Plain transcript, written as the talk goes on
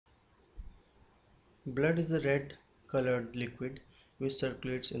Blood is a red colored liquid which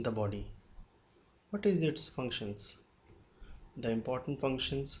circulates in the body. What is its functions? The important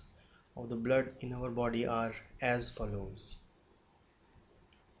functions of the blood in our body are as follows.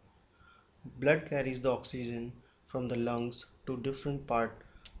 Blood carries the oxygen from the lungs to different parts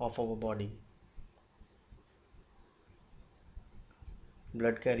of our body.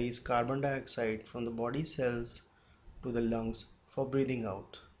 Blood carries carbon dioxide from the body cells to the lungs for breathing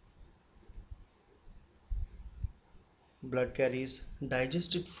out. Blood carries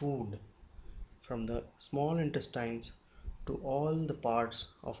digested food from the small intestines to all the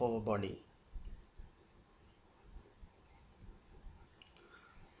parts of our body.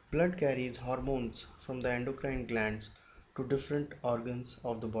 Blood carries hormones from the endocrine glands to different organs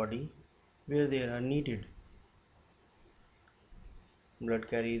of the body where they are needed. Blood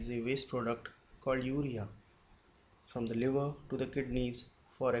carries a waste product called urea from the liver to the kidneys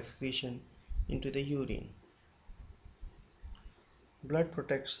for excretion into the urine. Blood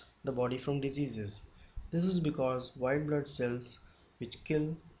protects the body from diseases. This is because white blood cells which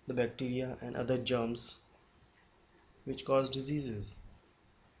kill the bacteria and other germs which cause diseases.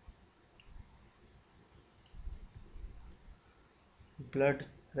 Blood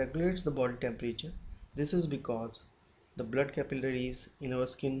regulates the body temperature. This is because the blood capillaries in our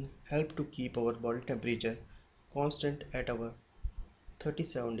skin help to keep our body temperature constant at our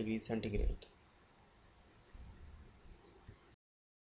 37 degrees centigrade.